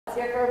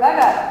Let's hear it for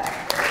Rebecca.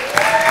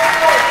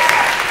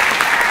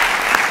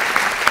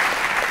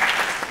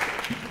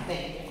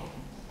 Thank you.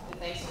 And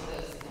thanks for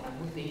those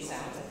moving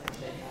sounds. I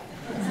appreciate that.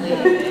 It's late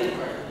in the day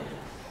for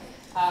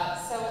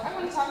so I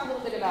want to talk a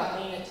little bit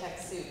about Lean at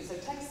TechSoup. So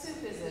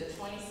TechSoup is a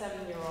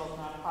 27-year-old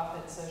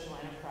nonprofit social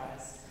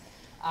enterprise.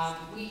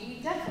 We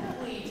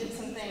definitely did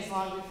some things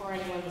long before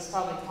anyone was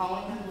probably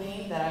calling them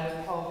Lean that I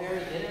would call very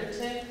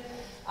iterative.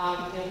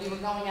 We were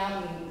going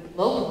out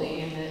locally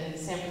in the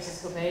San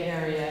Francisco Bay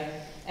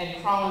Area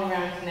and crawling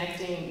around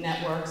connecting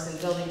networks and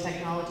building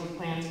technology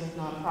plans with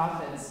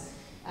nonprofits.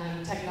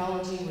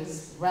 Technology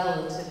was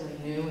relatively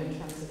new in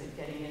terms of it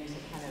getting into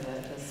kind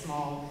of the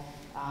small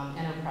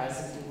enterprise,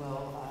 if you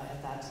will,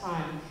 at that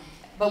time.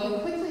 But we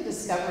quickly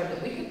discovered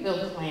that we could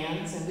build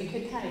plans and we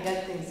could kind of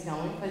get things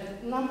going,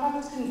 but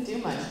nonprofits couldn't do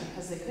much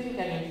because they couldn't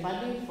get any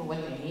funding for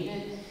what they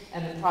needed,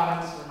 and the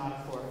products were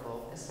not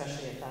affordable,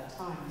 especially at that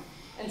time.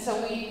 And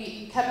so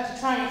we kept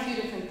trying a few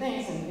different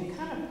things and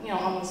kind of,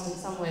 almost in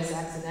some ways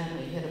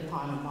accidentally hit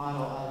upon a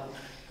model of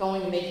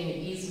going and making it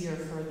easier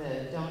for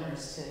the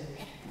donors to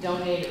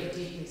donate or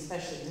deeply,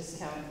 especially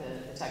discount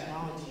the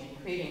technology,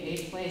 and creating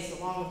a place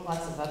along with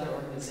lots of other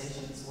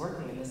organizations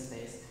working in this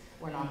space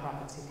where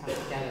nonprofits can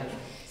come together.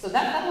 So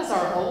that was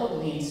our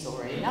old Lean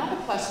story. Now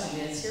the question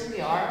is, here we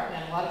are,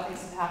 and a lot of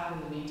things have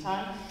happened in the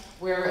meantime.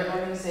 We're an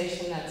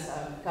organization that's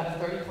got a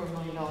 $34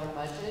 million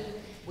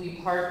budget.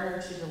 We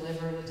partner to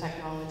deliver the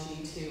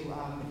technology to,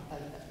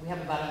 we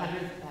have about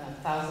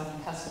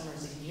 100,000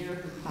 customers a year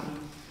who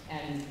come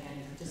and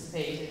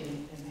participate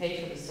and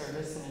pay for the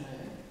service and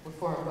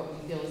for what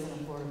we feel is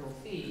an affordable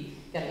fee,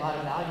 get a lot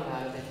of value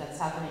out of it. That's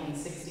happening in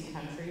 60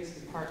 countries.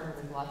 We partner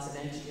with lots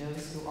of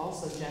NGOs who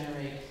also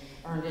generate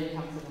earned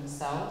income for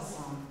themselves,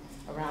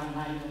 around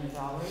 $9 million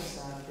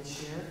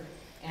this year.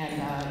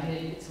 And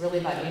it's really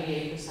about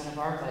 88% of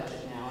our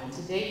budget now. And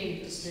to date,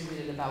 we've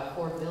distributed about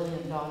 $4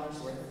 billion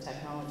worth of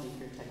technology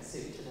through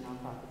TechSoup to the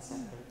nonprofit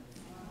sector.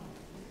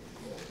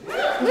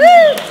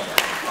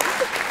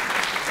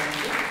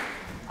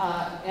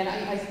 And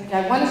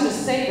I want to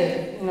just say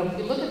that, if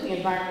you look at the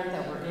environment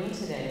that we're in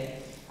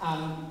today,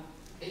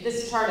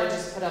 this chart I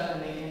just put up,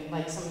 and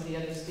like some of the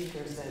other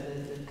speakers,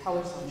 the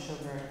colors don't show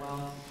very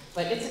well.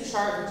 But it's a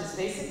chart which is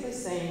basically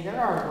saying there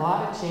are a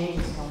lot of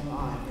changes going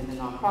on in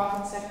the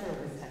nonprofit sector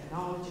with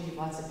technology,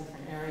 lots of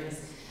different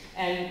areas.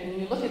 And when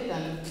you look at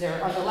them,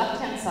 they're on the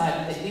left-hand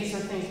side, these are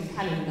things we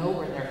kind of know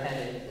where they're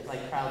headed,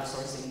 like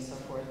crowdsourcing and so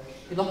forth.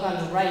 You look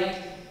on the right,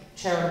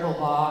 charitable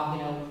law,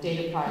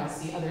 data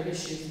privacy, other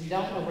issues. We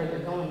don't know where they're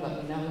going,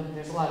 but we know that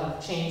there's a lot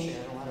of change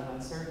there and a lot of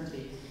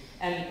uncertainty.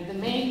 And the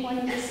main point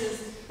of this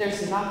is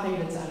there's nothing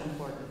that's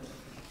unimportant.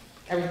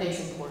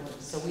 Everything's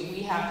important. So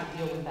we have to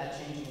deal with that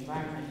changing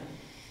environment.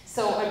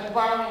 So I'm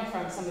borrowing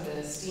from some of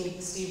the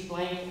Steve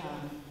Blank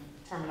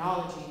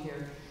terminology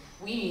here.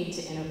 We need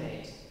to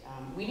innovate.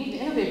 We need to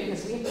innovate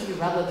because we have to be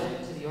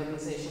relevant to the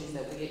organizations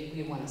that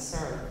we want to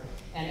serve.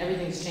 And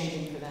everything's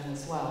changing for them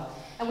as well.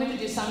 And we have to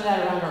do some of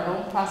that around our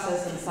own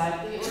process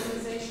inside the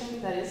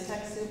organization, that is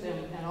TechSoup,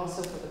 and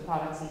also for the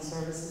products and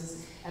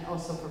services, and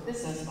also for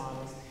business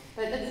models.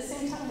 But at the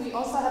same time, we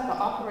also have to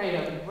operate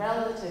a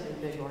relatively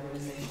big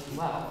organization as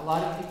well. A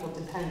lot of people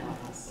depend on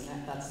us,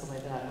 and that's the way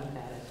that I look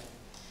at it.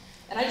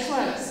 And I just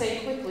want to say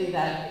quickly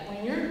that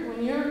when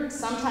you're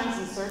sometimes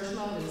in search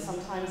mode and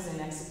sometimes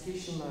in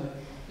execution mode,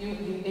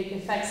 it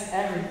affects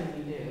everything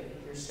you do.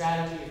 Your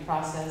strategy, your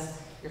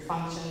process, your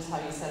functions, how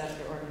you set up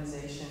your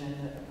organization, and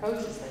the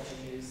approaches that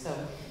you use. So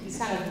these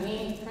kind of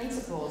lean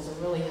principles are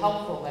really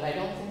helpful, but I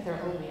don't think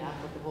they're only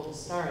applicable to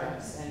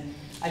startups. And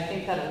I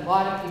think that a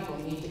lot of people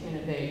need to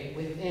innovate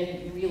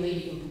within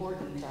really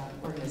important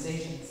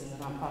organizations in the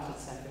nonprofit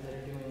sector that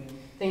are doing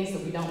things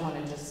that we don't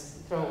want to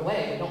just throw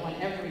away. We don't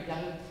want every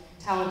young,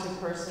 talented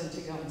person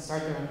to go and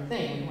start their own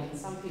thing. We want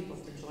some people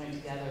to join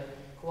together,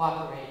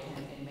 cooperate,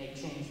 and make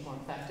change more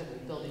effectively,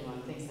 building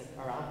on things that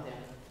are out there.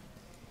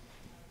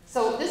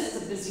 So this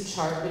is a busy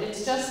chart, but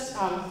it's just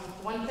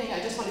one thing.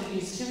 I just wanted to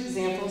use two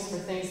examples for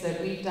things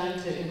that we've done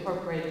to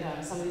incorporate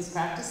some of these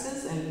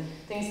practices and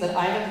things that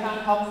I have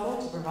found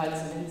helpful to provide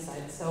some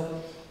insight.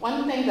 So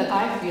one thing that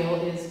I feel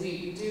is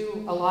we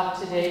do a lot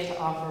today to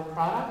offer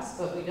products,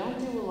 but we don't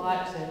do a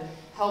lot to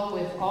help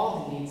with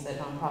all the needs that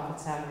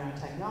nonprofits have around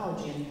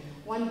technology. And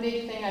one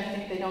big thing I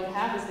think they don't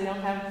have is they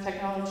don't have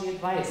technology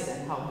advice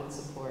and help and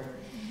support.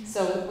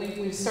 So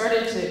we've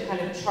started to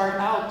kind of chart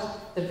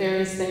out the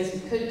various things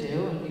we could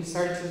do, and we've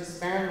started to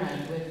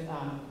experiment with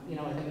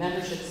like a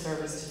membership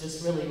service to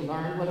just really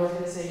learn what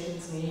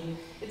organizations need.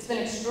 It's been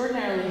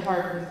extraordinarily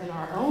hard within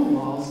our own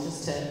walls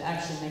just to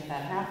actually make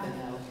that happen,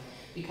 though,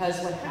 because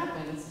what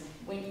happens,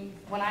 when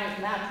I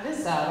mapped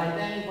this out, I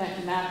then went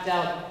and mapped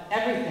out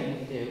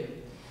everything we do,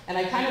 and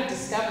I kind of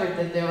discovered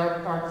that there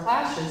are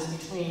clashes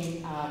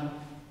between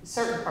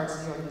certain parts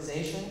of the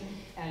organization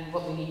and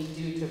what we need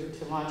to do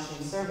to launch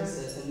new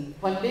services. And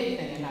one big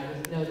thing that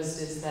I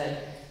noticed is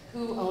that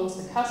who owns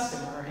the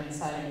customer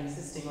inside an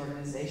existing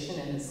organization,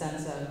 in the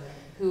sense of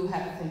who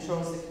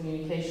controls the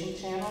communication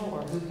channel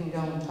or who can go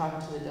and talk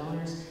to the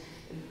donors,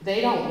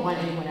 they don't want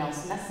anyone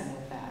else messing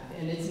with that.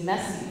 and it's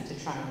messy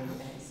to try new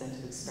things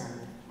and to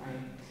experiment, right?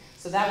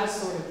 So that was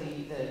sort of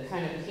the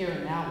kind of here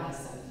and now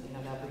lesson, you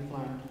know, that we've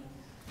learned.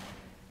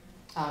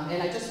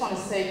 And I just want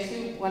to say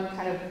too, one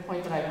kind of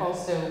point that I've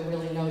also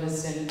really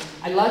noticed, and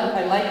I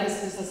like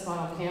this business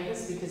model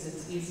campus because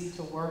it's easy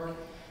to work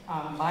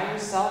by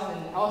yourself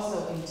and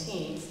also in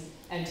teams,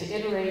 and to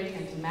iterate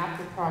and to map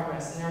your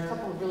progress. And there are a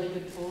couple of really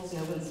good tools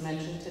no one's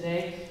mentioned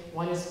today.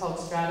 One is called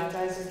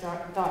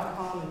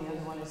strategizer.com, and the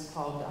other one is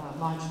called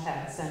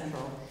Launchpad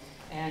Central.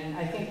 And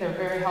I think they're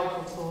very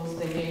helpful tools.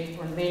 They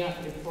may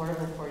not be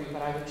affordable for you,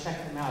 but I would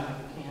check them out if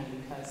you can,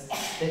 because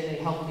they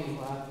help you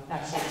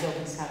actually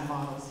build these kind of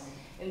models.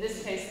 In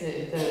this case,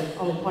 the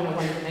only point I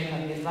wanted to make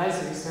on the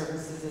advisory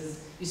services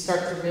is you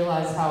start to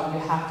realize how you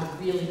have to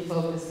really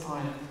focus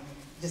on,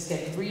 just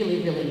get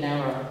really, really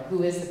narrow.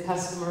 Who is the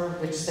customer,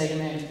 which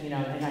segment, you know,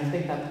 and I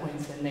think that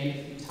point's been made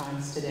a few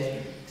times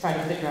today. Try to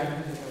figure out who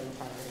you're really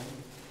targeting.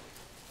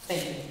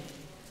 Thank you.